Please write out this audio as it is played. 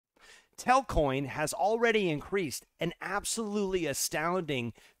Telcoin has already increased an absolutely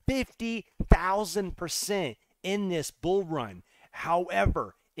astounding 50,000% in this bull run.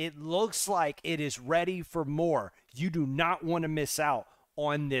 However, it looks like it is ready for more. You do not want to miss out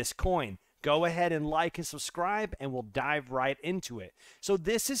on this coin. Go ahead and like and subscribe, and we'll dive right into it. So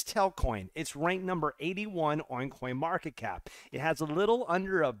this is Telcoin. It's ranked number 81 on CoinMarketCap. It has a little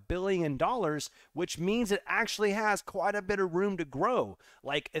under $1 billion, which means it actually has quite a bit of room to grow.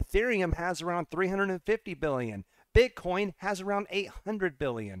 Like Ethereum has around 350 billion. Bitcoin has around 800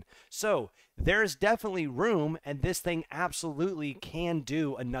 billion. So there's definitely room, and this thing absolutely can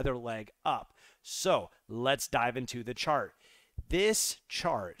do another leg up. So let's dive into the chart. This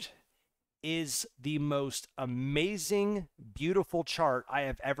chart is the most amazing, beautiful chart I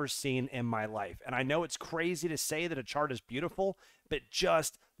have ever seen in my life. And I know it's crazy to say that a chart is beautiful, but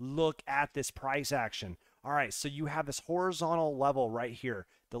just look at this price action. All right, so you have this horizontal level right here,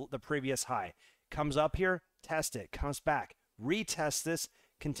 the previous high. Comes up here, test it, comes back, retest this,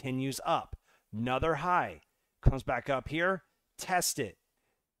 continues up. Another high, comes back up here, test it,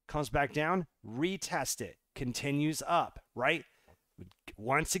 comes back down, retest it, continues up, right?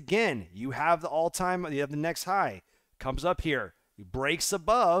 Once again, you have the all-time, you have the next high, comes up here, breaks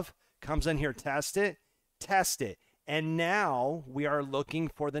above, comes in here, test it, and now we are looking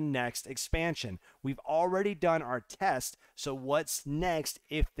for the next expansion. We've already done our test, so what's next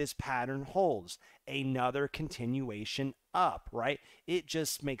if this pattern holds? Another continuation up, right? It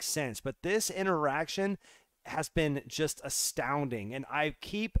just makes sense, but this interaction has been just astounding, and I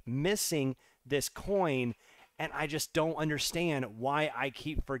keep missing this coin, and I just don't understand why I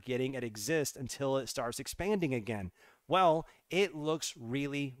keep forgetting it exists until it starts expanding again. Well, it looks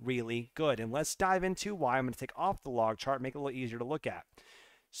really, really good. And let's dive into why. I'm going to take off the log chart, make it a little easier to look at.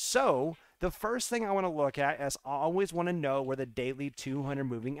 So the first thing I want to look at is I always want to know where the daily 200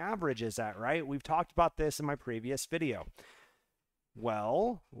 moving average is at, right? We've talked about this in my previous video.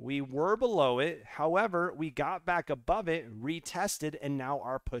 Well, we were below it. However, we got back above it, retested, and now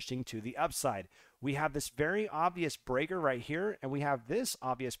are pushing to the upside. We have this very obvious breaker right here, and we have this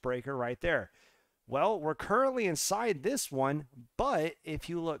obvious breaker right there. Well, we're currently inside this one, but if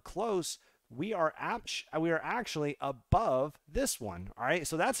you look close, we are actually above this one. All right,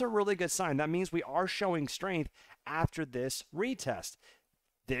 so that's a really good sign. That means we are showing strength after this retest.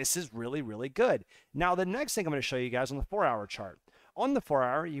 This is really, really good. Now, the next thing I'm going to show you guys on the 4-hour chart. On the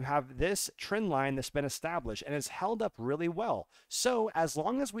 4-hour, you have this trend line that's been established and has held up really well. So as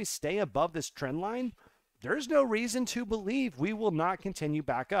long as we stay above this trend line, there's no reason to believe we will not continue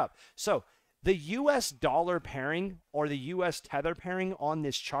back up. So the US dollar pairing or the US tether pairing on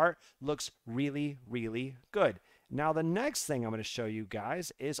this chart looks really, really good. Now, the next thing I'm going to show you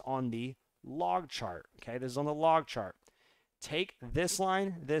guys is on the log chart. Okay, this is on the log chart. Take this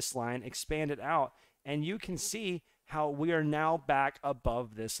line, expand it out, and you can see how we are now back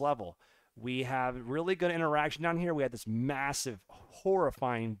above this level. We have really good interaction down here. We had this massive,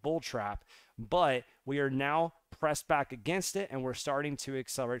 horrifying bull trap, but we are now pressed back against it, and we're starting to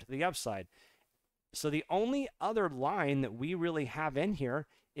accelerate to the upside. So the only other line that we really have in here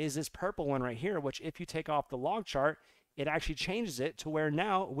is this purple one right here, which if you take off the log chart, it actually changes it to where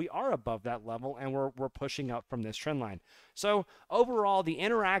now we are above that level and we're pushing up from this trend line. So overall, the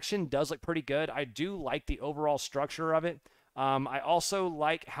interaction does look pretty good. I do like the overall structure of it. I also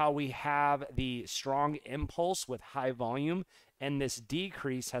like how we have the strong impulse with high volume, and this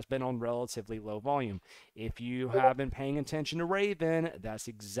decrease has been on relatively low volume. If you have been paying attention to Raven, that's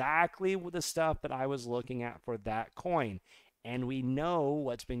exactly the stuff that I was looking at for that coin. And we know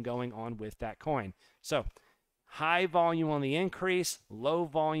what's been going on with that coin. So high volume on the increase, low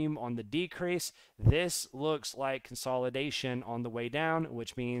volume on the decrease. This looks like consolidation on the way down,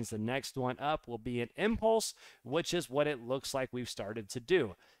 which means the next one up will be an impulse, which is what it looks like we've started to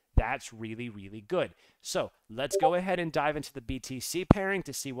do. That's really, really good. So let's go ahead and dive into the BTC pairing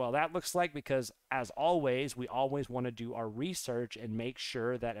to see what that looks like, because as always, we always want to do our research and make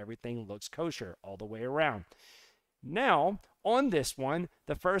sure that everything looks kosher all the way around. Now, on this one,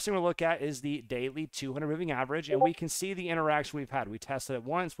 the first thing we'll look at is the daily 200 moving average, and we can see the interaction we've had. We tested it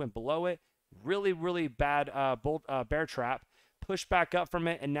once, went below it, really, really bad bear trap, pushed back up from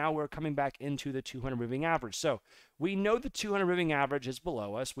it, and now we're coming back into the 200 moving average. So we know the 200 moving average is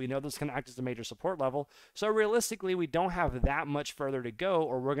below us. We know this can act as a major support level. So realistically, we don't have that much further to go,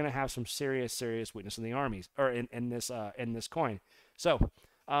 or we're going to have some serious weakness in the armies, or in this coin. So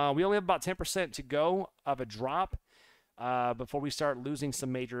we only have about 10% to go of a drop before we start losing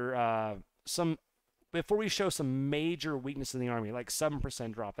some major before we show some major weakness in the army, like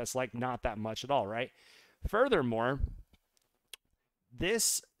 7% drop. That's like not that much at all, right? Furthermore,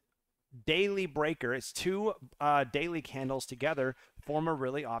 this daily breaker. It's two daily candles together form a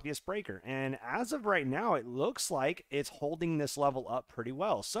really obvious breaker. And as of right now, it looks like it's holding this level up pretty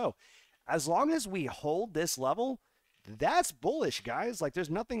well. So as long as we hold this level, that's bullish, guys. Like, there's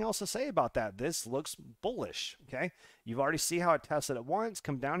nothing else to say about that. This looks bullish, okay? You've already see how it tested it once.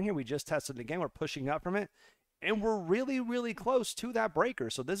 Come down here. We just tested it again. We're pushing up from it. And we're really, really close to that breaker.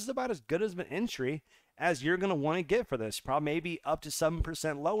 So this is about as good as an entry as you're going to want to get for this. Probably maybe up to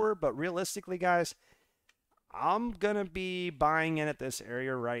 7% lower. But realistically, guys, I'm going to be buying in at this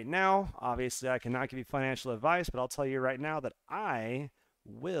area right now. Obviously, I cannot give you financial advice, but I'll tell you right now that I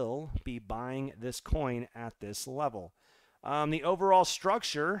will be buying this coin at this level. The overall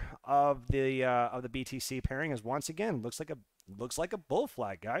structure of the BTC pairing is, once again, looks like a bull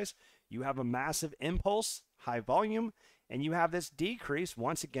flag, guys. You have a massive impulse, high volume, and you have this decrease,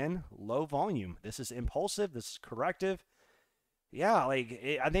 once again, low volume. This is impulsive. This is corrective. Yeah,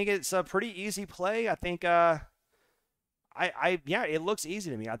 I think it's a pretty easy play. I think yeah, it looks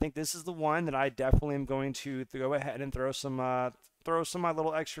easy to me. I think this is the one that I definitely am going to go ahead and throw some of my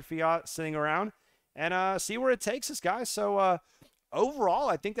little extra fiat sitting around and see where it takes us, guys. So overall,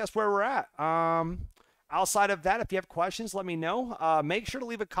 I think that's where we're at. Outside of that, if you have questions, let me know. Make sure to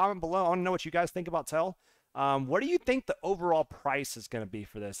leave a comment below. I want to know what you guys think about Tel. What do you think the overall price is going to be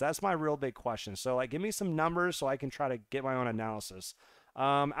for this? That's my real big question. So, like, give me some numbers so I can try to get my own analysis.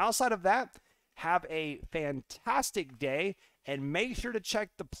 Outside of that, have a fantastic day, and make sure to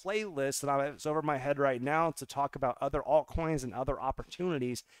check the playlist that's over my head right now to talk about other altcoins and other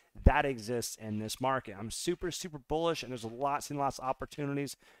opportunities that exist in this market. I'm super, super bullish, and there's lots and lots of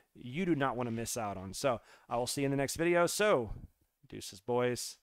opportunities you do not want to miss out on. So I will see you in the next video. So, deuces, boys.